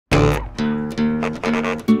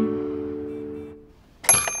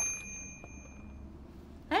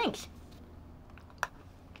Thanks.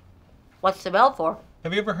 What's the bell for?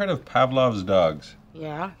 Have you ever heard of Pavlov's dogs?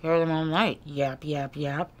 Yeah, hear them all night. Yap, yap,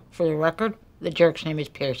 yap. For the record, the jerk's name is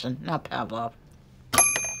Pearson, not Pavlov.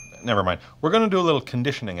 Never mind. We're going to do a little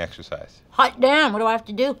conditioning exercise. Hot damn, what do I have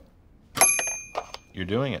to do? You're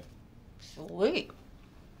doing it. Sweet.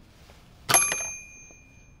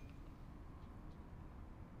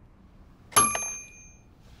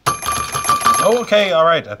 Oh, okay, all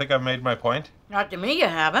right. I think I've made my point. Not to me, you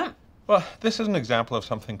haven't. Well, this is an example of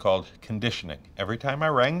something called conditioning. Every time I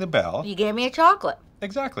rang the bell... You gave me a chocolate.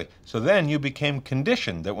 Exactly. So then you became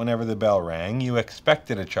conditioned that whenever the bell rang, you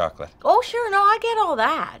expected a chocolate. Oh, sure, no, I get all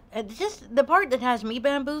that. It's just the part that has me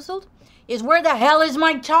bamboozled is where the hell is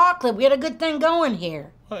my chocolate? We had a good thing going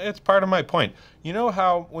here. Well, it's part of my point. You know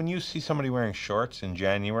how when you see somebody wearing shorts in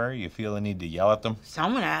January, you feel the need to yell at them?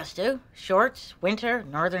 Someone has to. Shorts, winter,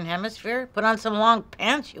 northern hemisphere. Put on some long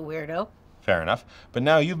pants, you weirdo. Fair enough. But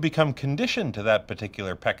now you've become conditioned to that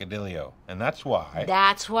particular peccadillo, and that's why...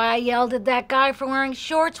 That's why I yelled at that guy for wearing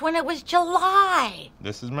shorts when it was July.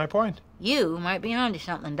 This is my point. You might be onto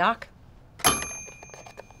something, Doc.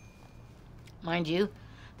 Mind you,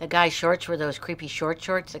 the guy's shorts were those creepy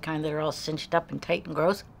shorts, the kind that are all cinched up and tight and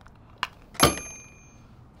gross.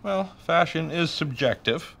 Well, fashion is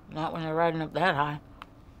subjective. Not when they're riding up that high.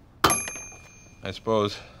 I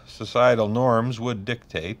suppose societal norms would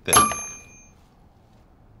dictate that...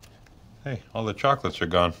 Hey, all the chocolates are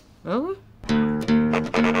gone. Ooh.